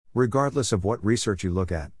Regardless of what research you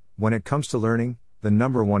look at, when it comes to learning, the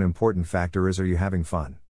number one important factor is, are you having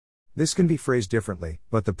fun? This can be phrased differently,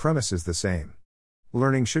 but the premise is the same.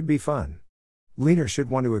 Learning should be fun. Learners should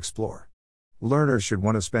want to explore. Learners should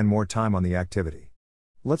want to spend more time on the activity.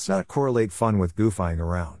 Let's not correlate fun with goofing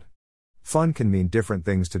around. Fun can mean different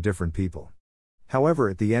things to different people. However,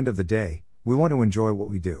 at the end of the day, we want to enjoy what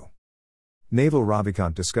we do. Naval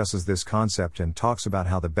Ravikant discusses this concept and talks about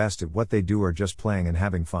how the best at what they do are just playing and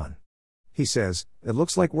having fun. He says, "It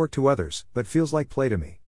looks like work to others, but feels like play to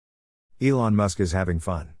me." Elon Musk is having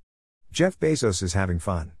fun. Jeff Bezos is having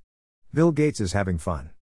fun. Bill Gates is having fun.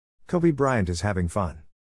 Kobe Bryant is having fun.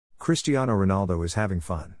 Cristiano Ronaldo is having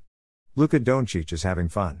fun. Luka Doncic is having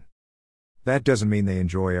fun. That doesn't mean they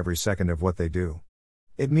enjoy every second of what they do.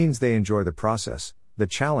 It means they enjoy the process, the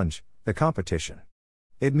challenge, the competition.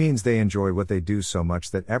 It means they enjoy what they do so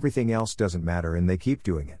much that everything else doesn't matter and they keep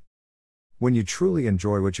doing it. When you truly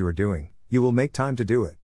enjoy what you are doing, you will make time to do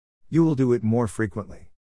it. You will do it more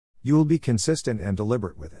frequently. You will be consistent and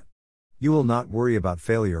deliberate with it. You will not worry about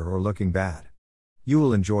failure or looking bad. You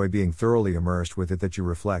will enjoy being thoroughly immersed with it, that you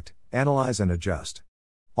reflect, analyze and adjust.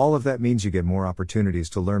 All of that means you get more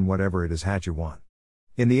opportunities to learn whatever it is that you want.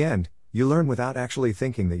 In the end, you learn without actually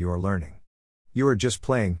thinking that you are learning. You are just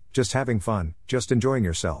playing, just having fun, just enjoying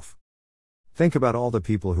yourself. Think about all the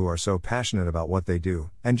people who are so passionate about what they do,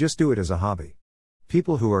 and just do it as a hobby.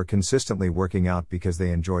 People who are consistently working out because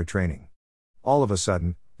they enjoy training. All of a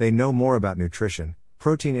sudden, they know more about nutrition,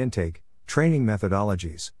 protein intake, training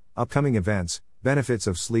methodologies, upcoming events, benefits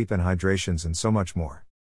of sleep and hydrations, and so much more.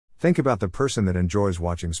 Think about the person that enjoys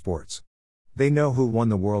watching sports. They know who won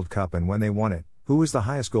the World Cup and when they won it, who is the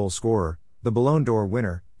highest goal scorer, the Ballon d'Or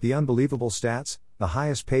winner, the unbelievable stats, the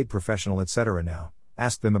highest paid professional, etc. Now,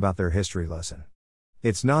 ask them about their history lesson.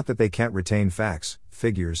 It's not that they can't retain facts,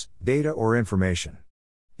 figures, data or information.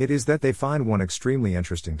 It is that they find one extremely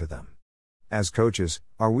interesting to them. As coaches,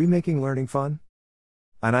 are we making learning fun?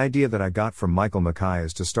 An idea that I got from Michael Mackay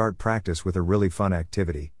is to start practice with a really fun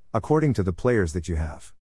activity, according to the players that you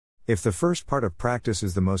have. If the first part of practice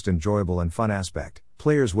is the most enjoyable and fun aspect,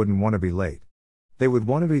 players wouldn't want to be late. They would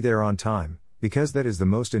want to be there on time, because that is the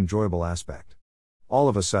most enjoyable aspect. All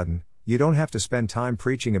of a sudden, you don't have to spend time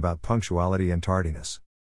preaching about punctuality and tardiness.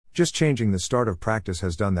 Just changing the start of practice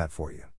has done that for you.